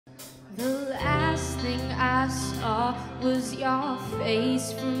The last thing I saw was your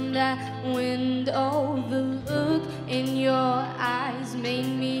face from that window. The look in your eyes made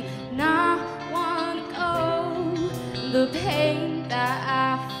me not want to go. The pain that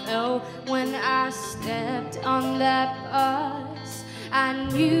I felt when I stepped on that bus, I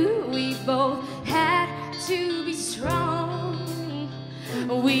knew we both had to be strong.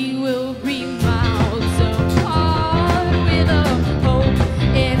 We will be miles apart with a hope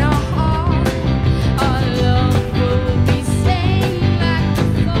in our heart. Our love will be same like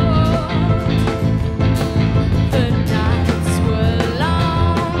before. The nights were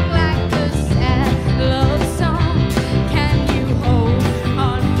long like a sad love song. Can you hold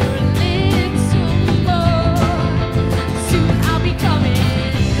on for a little more? Soon I'll be coming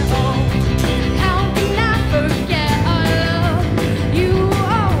home. How can I forget our love? You will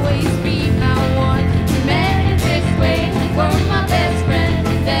always be my one. We met this way, were my best friend.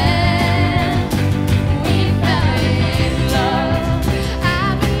 Then we fell in love.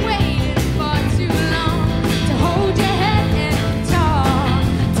 I've been waiting for too long to hold your head and talk,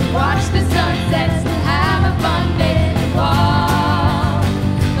 to watch the sunsets, to have a fun day, and walk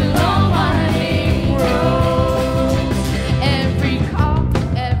the long winding road. Every call,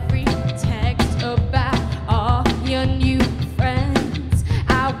 every text about all your new friends.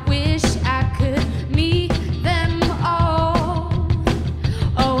 I wish I could meet them all.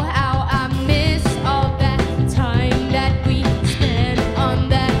 Oh, how I miss all that time that we spent on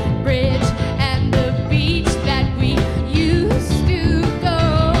that bridge and the beach that we used to go.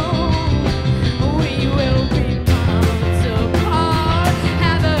 We will be miles apart.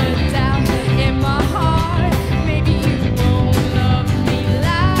 Have a doubt in my heart. Maybe you won't love me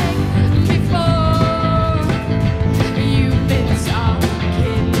like before. You've been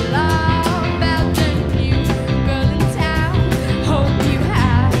talking loud about the new girl in town. Hope you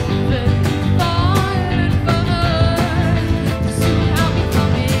haven't fallen for her. Soon I'll be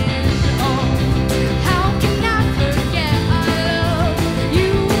coming home. How can I forget our love? You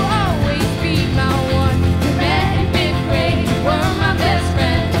will always be my one. We met in fifth grade, were my best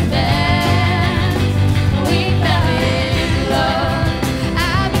friend. Then we fell in love.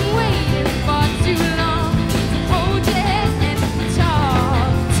 I've been waiting for too long to hold your head and talk,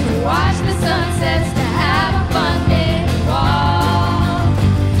 to watch the sunsets, to have a fun day, and walk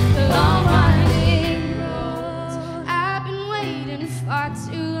the long winding roads. I've been waiting for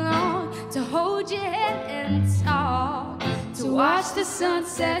too long to hold your head and talk, to watch the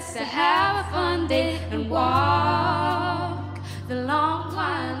sunsets, to have a fun day, and walk the long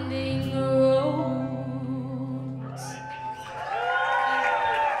winding